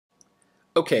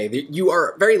Okay, you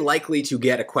are very likely to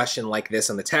get a question like this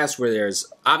on the test where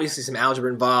there's obviously some algebra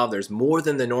involved, there's more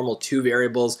than the normal two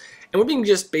variables, and we're being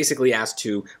just basically asked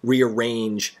to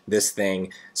rearrange this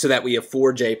thing so that we have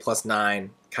 4j plus 9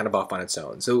 kind of off on its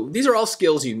own. So these are all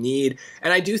skills you need,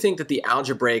 and I do think that the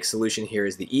algebraic solution here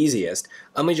is the easiest.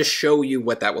 Let me just show you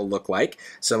what that will look like.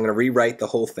 So I'm going to rewrite the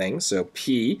whole thing. So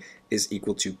p is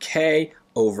equal to k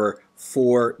over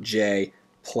 4j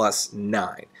plus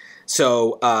 9.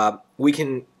 So we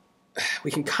can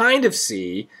kind of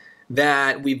see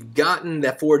that we've gotten the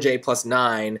 4j plus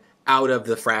 9 out of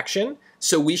the fraction,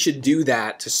 so we should do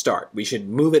that to start. We should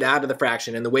move it out of the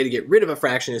fraction, and the way to get rid of a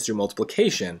fraction is through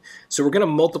multiplication. So we're going to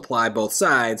multiply both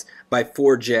sides by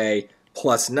 4j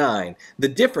plus 9. The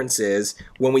difference is,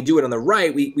 when we do it on the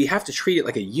right, we have to treat it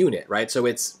like a unit, right? So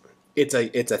it's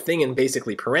a thing in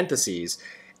basically parentheses,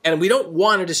 and we don't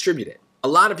want to distribute it. A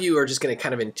lot of you are just going to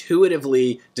kind of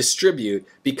intuitively distribute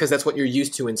because that's what you're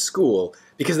used to in school,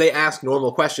 because they ask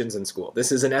normal questions in school.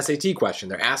 This is an SAT question.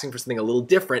 They're asking for something a little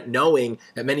different, knowing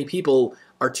that many people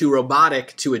are too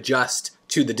robotic to adjust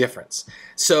to the difference.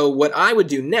 So what I would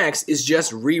do next is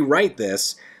just rewrite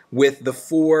this with the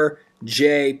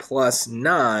 4j plus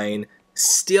 9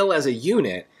 still as a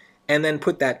unit, and then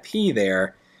put that p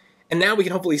there. And now we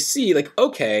can hopefully see, like,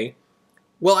 okay,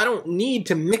 well, I don't need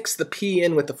to mix the p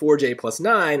in with the 4j plus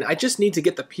 9. I just need to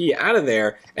get the p out of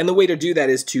there. And the way to do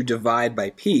that is to divide by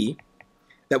p.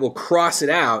 That will cross it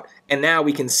out. And now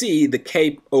we can see the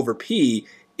k over p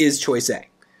is choice A.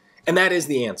 And that is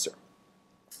the answer.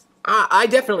 I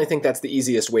definitely think that's the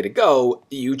easiest way to go.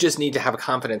 You just need to have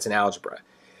confidence in algebra.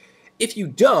 If you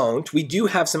don't, we do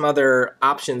have some other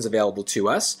options available to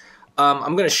us.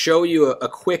 I'm going to show you a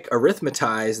quick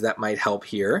arithmetize that might help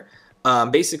here.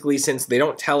 Basically, since they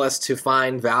don't tell us to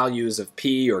find values of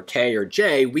p or k or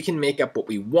j, we can make up what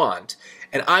we want.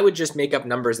 And I would just make up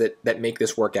numbers that make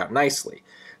this work out nicely.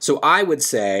 So I would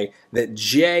say that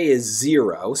j is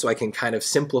 0, so I can kind of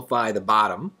simplify the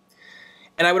bottom.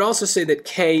 And I would also say that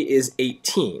k is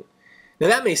 18. Now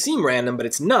that may seem random, but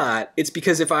it's not. It's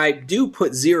because if I do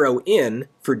put 0 in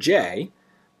for j,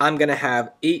 I'm going to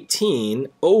have 18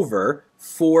 over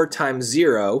 4 times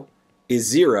 0 is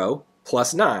 0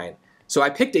 plus 9. So I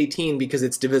picked 18 because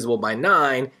it's divisible by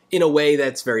 9 in a way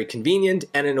that's very convenient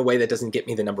and in a way that doesn't get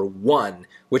me the number 1,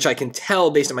 which I can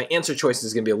tell based on my answer choices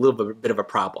is going to be a little bit of a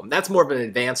problem. That's more of an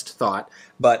advanced thought,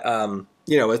 but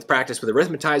you know, with practice with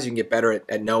arithmetize, you can get better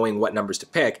at knowing what numbers to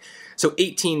pick. So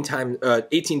 18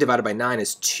 divided by 9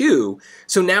 is 2.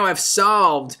 So now I've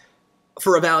solved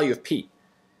for a value of p.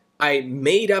 I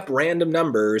made up random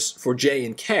numbers for j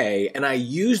and k, and I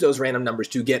used those random numbers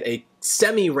to get a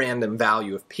semi-random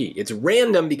value of p. It's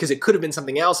random because it could have been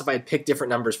something else if I had picked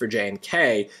different numbers for j and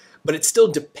k, but it's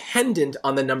still dependent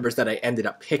on the numbers that I ended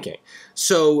up picking.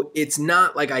 So it's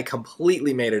not like I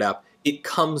completely made it up. It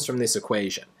comes from this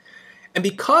equation. And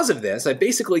because of this, I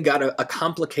basically got a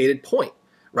complicated point,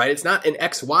 right? It's not an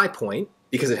xy point,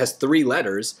 because it has 3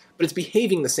 letters, but it's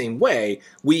behaving the same way.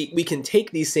 We can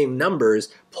take these same numbers,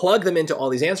 plug them into all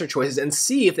these answer choices, and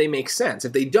see if they make sense.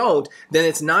 If they don't, then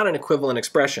it's not an equivalent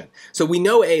expression. So we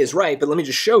know A is right, but let me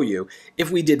just show you. If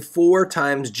we did 4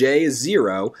 times j is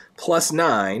 0 plus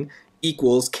 9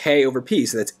 equals k over p,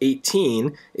 so that's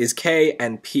 18 is k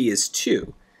and p is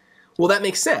 2. Well, that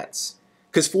makes sense,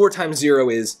 because 4 times 0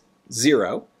 is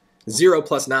 0, 0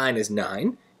 plus 9 is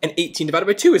 9, and 18 divided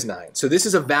by 2 is 9. So this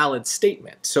is a valid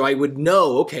statement. So I would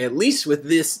know, okay, at least with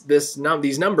these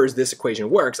numbers, this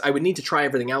equation works. I would need to try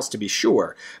everything else to be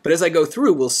sure. But as I go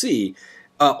through, we'll see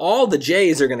all the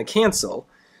j's are going to cancel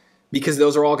because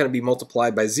those are all going to be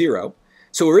multiplied by 0.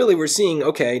 So really we're seeing,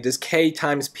 okay, does k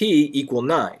times p equal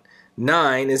 9?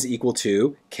 9 is equal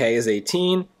to, k is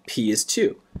 18, p is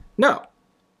 2. No.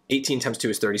 18 times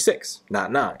 2 is 36,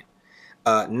 not 9.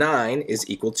 9 is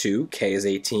equal to, k is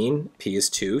 18, p is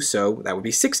 2, so that would be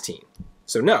 16.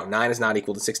 So no, 9 is not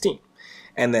equal to 16.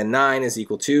 And then 9 is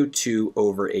equal to 2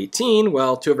 over 18.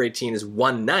 Well, 2 over 18 is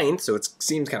 1/9, so it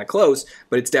seems kind of close,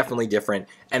 but it's definitely different,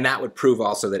 and that would prove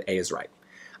also that A is right.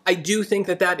 I do think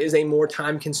that that is a more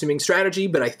time-consuming strategy,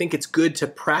 but I think it's good to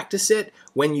practice it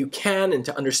when you can and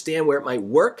to understand where it might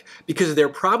work, because there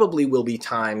probably will be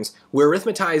times where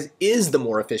arithmetize is the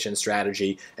more efficient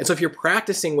strategy. And so if you're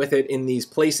practicing with it in these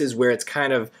places where it's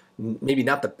kind of maybe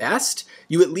not the best,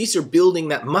 you at least are building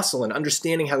that muscle and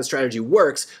understanding how the strategy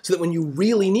works so that when you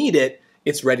really need it,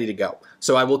 it's ready to go.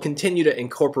 So I will continue to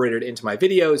incorporate it into my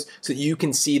videos so that you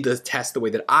can see the test the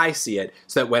way that I see it,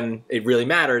 so that when it really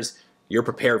matters, you're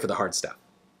prepared for the hard stuff.